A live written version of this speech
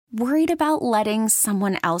Worried about letting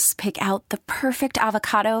someone else pick out the perfect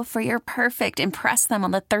avocado for your perfect impress them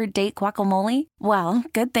on the third date guacamole? Well,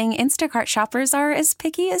 good thing Instacart shoppers are as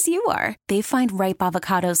picky as you are. They find ripe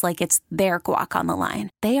avocados like it's their guac on the line.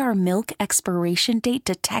 They are milk expiration date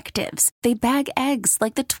detectives. They bag eggs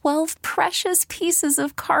like the 12 precious pieces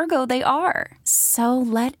of cargo they are. So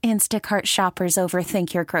let Instacart shoppers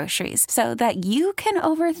overthink your groceries so that you can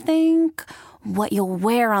overthink what you'll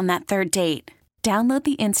wear on that third date. Download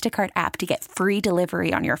the Instacart app to get free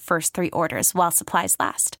delivery on your first 3 orders while supplies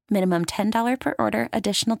last. Minimum $10 per order.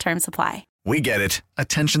 Additional terms apply. We get it.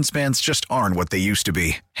 Attention spans just aren't what they used to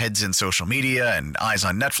be. Heads in social media and eyes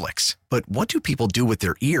on Netflix. But what do people do with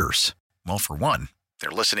their ears? Well, for one, they're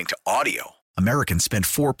listening to audio. Americans spend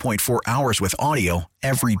 4.4 hours with audio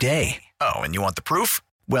every day. Oh, and you want the proof?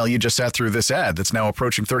 Well, you just sat through this ad that's now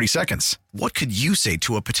approaching 30 seconds. What could you say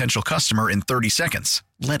to a potential customer in 30 seconds?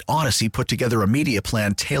 Let Odyssey put together a media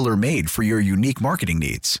plan tailor-made for your unique marketing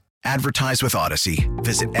needs. Advertise with Odyssey.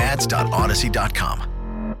 Visit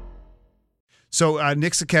ads.odyssey.com. So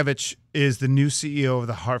Nick Sakiewicz is the new CEO of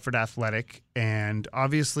the Hartford Athletic. And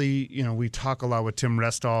obviously, you know, we talk a lot with Tim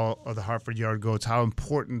Restall of the Hartford Yard Goats, how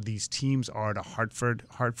important these teams are to Hartford.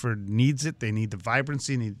 Hartford needs it. They need the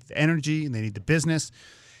vibrancy, they need the energy, and they need the business.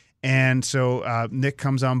 And so Nick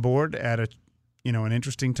comes on board at an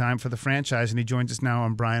interesting time for the franchise, and he joins us now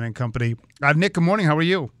on Brian and Company. Nick, good morning. How are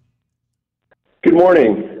you? Good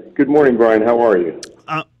morning. Good morning, Brian. How are you?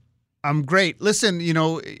 I'm great. Listen, you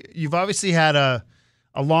know, you've obviously had a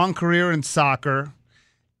long career in soccer,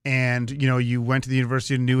 and you know you went to the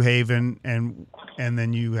University of New Haven, and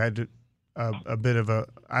then you had a bit of a,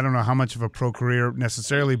 I don't know how much of a pro career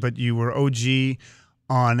necessarily, but you were OG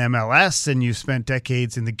on MLS, and you spent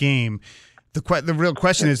decades in the game. The real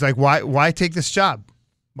question is, like, why take this job?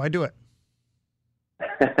 Why do it?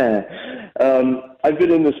 I've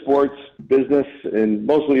been in the sports business and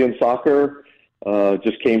mostly in soccer.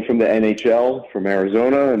 Just came from the NHL from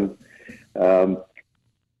Arizona, and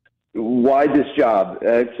why this job?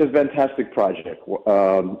 It's a fantastic project.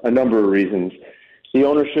 A number of reasons. The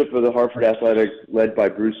ownership of the Hartford Athletic, led by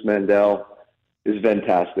Bruce Mandel, is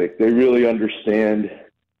fantastic. They really understand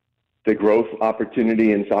the growth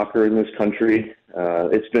opportunity in soccer in this country.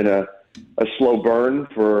 It's been a slow burn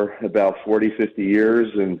for about 40, 50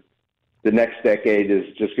 years, and the next decade is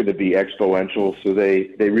just going to be exponential, so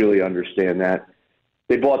they really understand that.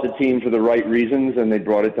 They bought the team for the right reasons, and they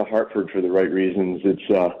brought it to Hartford for the right reasons. It's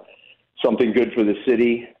something good for the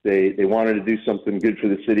city. They wanted to do something good for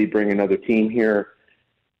the city, bring another team here.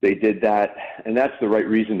 They did that, and that's the right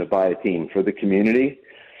reason to buy a team, for the community.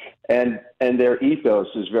 And their ethos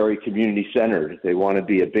is very community-centered. They want to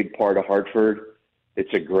be a big part of Hartford.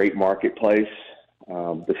 It's a great marketplace.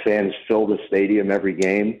 The fans fill the stadium every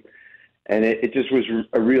game. And it just was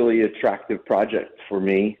a really attractive project for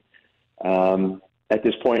me. At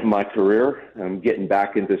this point in my career, I'm getting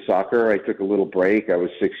back into soccer. I took a little break. I was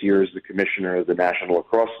 6 years the commissioner of the National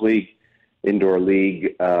Lacrosse League, indoor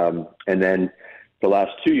league, and then the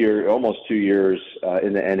last 2 years, almost 2 years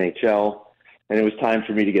in the NHL. And it was time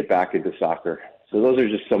for me to get back into soccer. So those are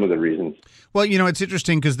just some of the reasons. Well, you know, it's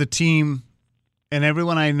interesting because the team and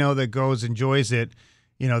everyone I know that goes enjoys it.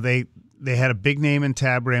 You know, they had a big name in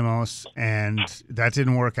Tab Ramos, and that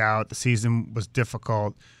didn't work out. The season was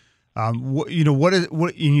difficult. And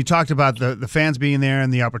you talked about the fans being there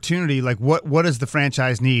and the opportunity. Like, what does the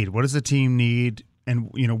franchise need? What does the team need? And,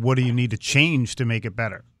 you know, what do you need to change to make it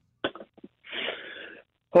better?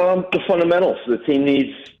 The fundamentals. The team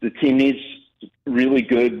needs really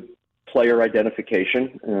good player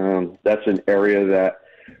identification. That's an area that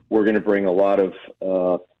we're going to bring a lot of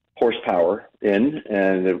horsepower in,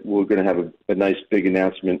 and we're going to have a nice big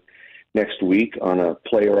announcement next week on a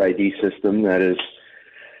player ID system that is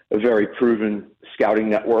a very proven scouting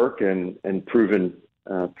network and proven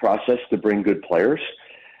process to bring good players.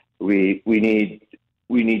 We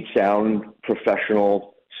need sound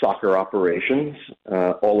professional soccer operations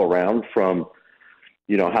all around, from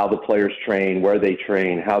how the players train, where they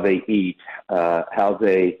train, how they eat, how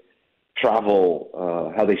they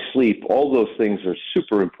travel, how they sleep. All those things are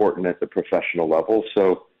super important at the professional level.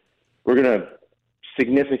 So we're going to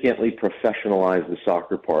significantly professionalize the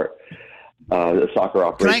soccer part, the soccer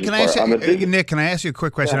operations part. Nick, can I ask you a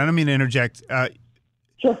quick question? Yeah. I don't mean to interject.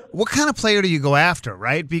 Sure. What kind of player do you go after,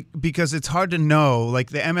 right? Because it's hard to know.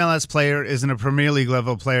 Like, the MLS player isn't a Premier League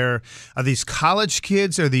level player. Are these college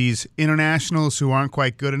kids? Are these internationals who aren't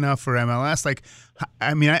quite good enough for MLS? Like,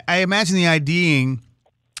 I mean, I imagine the IDing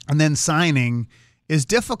and then signing is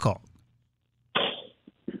difficult.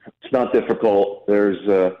 It's not difficult.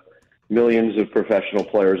 There's millions of professional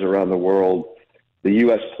players around the world. The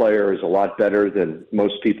U.S. player is a lot better than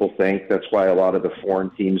most people think. That's why a lot of the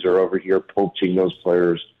foreign teams are over here poaching those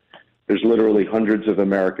players. There's literally hundreds of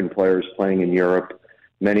American players playing in Europe.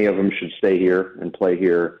 Many of them should stay here and play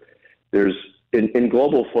here. There's in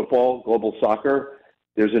global football, global soccer,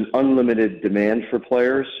 there's an unlimited demand for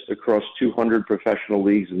players across 200 professional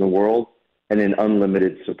leagues in the world and an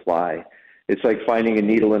unlimited supply. It's like finding a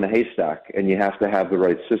needle in a haystack, and you have to have the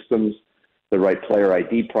right systems, the right player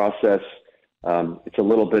ID process. It's a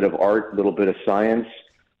little bit of art, a little bit of science.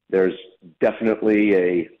 There's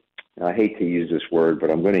definitely I hate to use this word,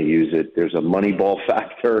 but I'm going to use it. There's a Moneyball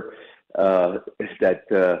factor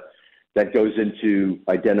that goes into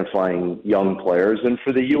identifying young players. And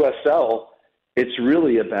for the USL, it's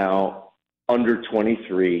really about under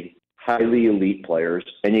 23, highly elite players,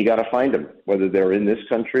 and you got to find them, whether they're in this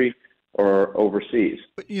country or overseas.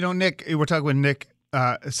 Nick, we're talking with Nick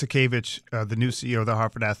Sakiewicz, the new CEO of the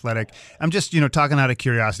Hartford Athletic. I'm just, talking out of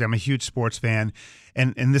curiosity. I'm a huge sports fan,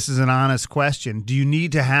 and this is an honest question. Do you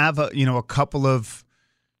need to have a couple of,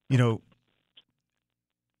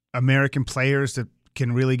 American players that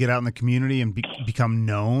can really get out in the community and become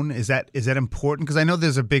known? Is that important? Because I know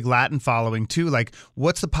there's a big Latin following too. Like,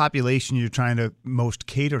 what's the population you're trying to most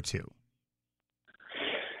cater to?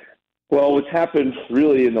 Well, it's happened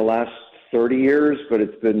really in the last 30 years, but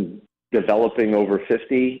it's been developing over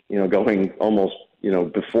 50, going almost,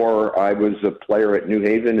 before I was a player at New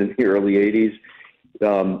Haven in the early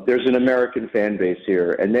 80s. There's an American fan base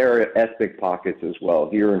here, and there are ethnic pockets as well.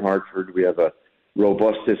 Here in Hartford, we have a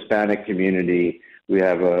robust Hispanic community. We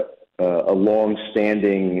have a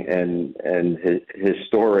long-standing and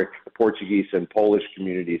historic Portuguese and Polish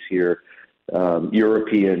communities here,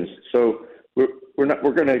 Europeans. So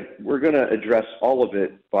we're gonna address all of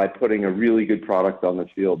it by putting a really good product on the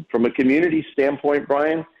field. From a community standpoint,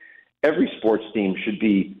 Brian, every sports team should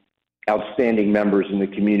be outstanding members in the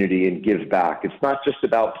community and give back. It's not just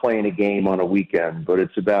about playing a game on a weekend, but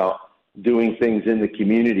it's about doing things in the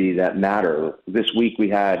community that matter. This week we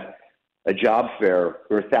had a job fair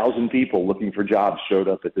where 1,000 people looking for jobs showed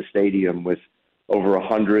up at the stadium with over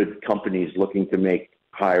 100 companies looking to make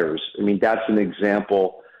hires. I mean, that's an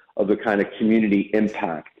example of the kind of community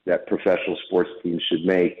impact that professional sports teams should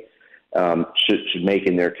make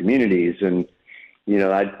in their communities. And,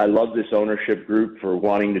 I love this ownership group for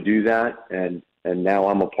wanting to do that. And now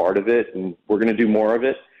I'm a part of it, and we're going to do more of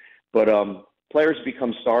it. But, players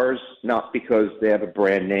become stars not because they have a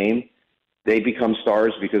brand name. They become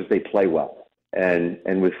stars because they play well. And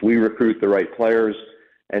if we recruit the right players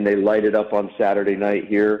and they light it up on Saturday night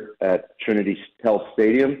here at Trinity Health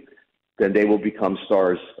Stadium, then they will become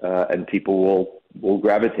stars, and people will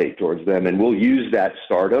gravitate towards them. And we'll use that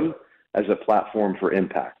stardom as a platform for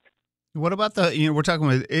impact. What about we're talking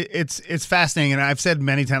with, it's fascinating. And I've said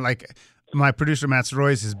many times, like my producer, Matt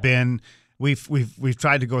Royce, has been, We've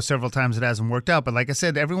tried to go several times. It hasn't worked out. But like I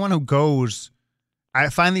said, everyone who goes, I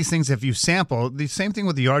find these things, if you sample, the same thing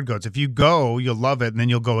with the yard goats. If you go, you'll love it, and then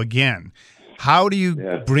you'll go again. How do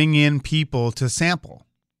you bring in people to sample?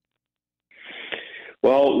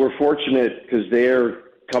 Well, we're fortunate because they're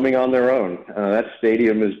coming on their own. That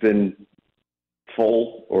stadium has been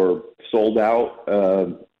full or sold out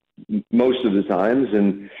most of the times,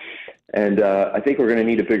 and I think we're going to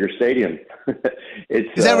need a bigger stadium.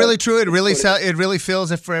 Is that really true? It really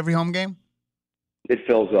fills it for every home game? It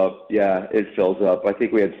fills up. Yeah, it fills up. I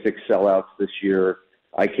think we had 6 sellouts this year.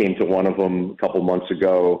 I came to one of them a couple months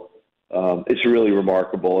ago. It's really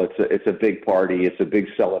remarkable. It's a big party. It's a big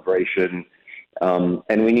celebration.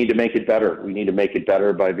 And we need to make it better. We need to make it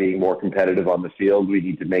better by being more competitive on the field. We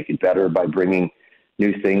need to make it better by bringing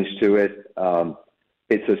new things to it.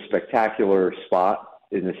 It's a spectacular spot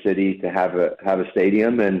in the city to have a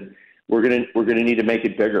stadium, and we're gonna need to make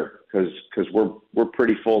it bigger because we're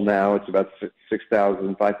pretty full now. It's about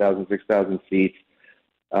 6,000, 5,000, 6,000 seats.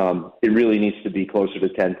 It really needs to be closer to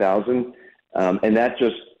 10,000, and that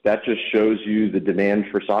just shows you the demand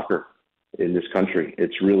for soccer in this country.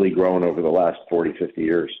 It's really grown over the last 40, 50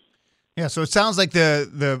 years. Yeah, so it sounds like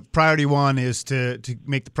the priority one is to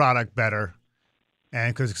make the product better,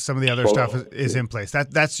 and because some of the other stuff is in place.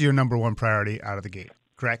 That's your number one priority out of the gate,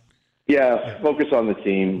 correct? Yeah, focus on the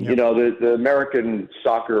team. Yep. The American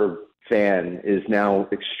soccer fan is now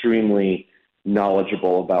extremely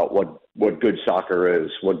knowledgeable about what good soccer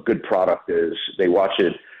is, what good product is. They watch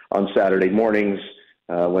it on Saturday mornings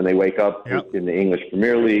when they wake up in the English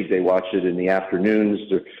Premier League. They watch it in the afternoons.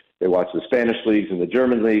 They watch the Spanish leagues and the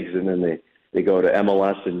German leagues, and then they go to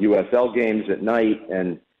MLS and USL games at night,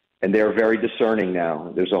 and they're very discerning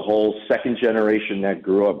now. There's a whole second generation that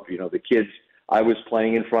grew up. The kids I was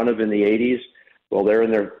playing in front of in the 80s, well, they're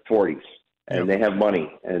in their 40s, and they have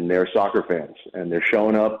money, and they're soccer fans, and they're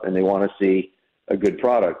showing up, and they want to see a good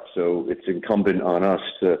product. So it's incumbent on us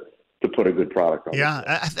to put a good product on.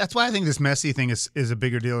 Yeah, that's why I think this Messi thing is a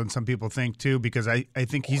bigger deal than some people think too, because I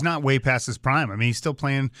think he's not way past his prime. I mean, he's still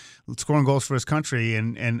playing, scoring goals for his country,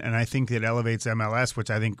 and I think it elevates MLS, which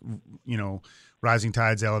I think, rising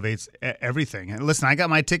tides elevates everything. And listen, I got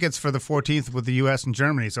my tickets for the 14th with the U.S. and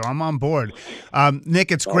Germany, so I'm on board.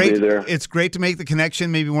 Nick, it's great. It's great to make the connection.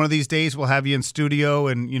 Maybe one of these days we'll have you in studio,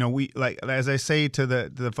 and we, like as I say to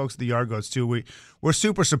the folks at the Yard Goats too, we're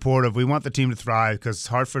super supportive. We want the team to thrive because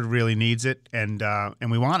Hartford really needs it, and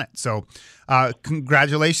we want it. So,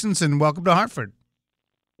 congratulations and welcome to Hartford.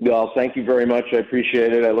 Well, thank you very much. I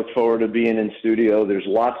appreciate it. I look forward to being in studio. There's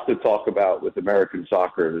lots to talk about with American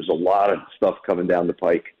soccer. There's a lot of stuff coming down the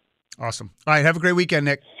pike. Awesome. All right. Have a great weekend,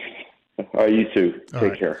 Nick. All right. You too.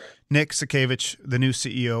 Take care. Nick Sakiewicz, the new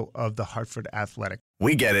CEO of the Hartford Athletic.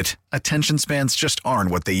 We get it. Attention spans just aren't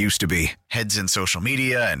what they used to be. Heads in social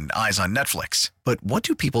media and eyes on Netflix. But what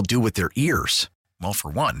do people do with their ears? Well, for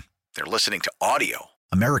one, they're listening to audio.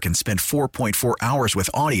 Americans spend 4.4 hours with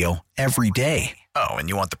audio every day. Oh, and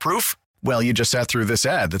you want the proof? Well, you just sat through this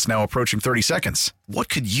ad that's now approaching 30 seconds. What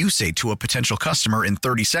could you say to a potential customer in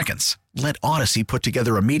 30 seconds? Let Odyssey put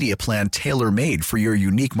together a media plan tailor-made for your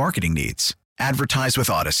unique marketing needs. Advertise with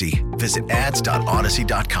Odyssey. Visit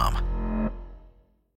ads.odyssey.com.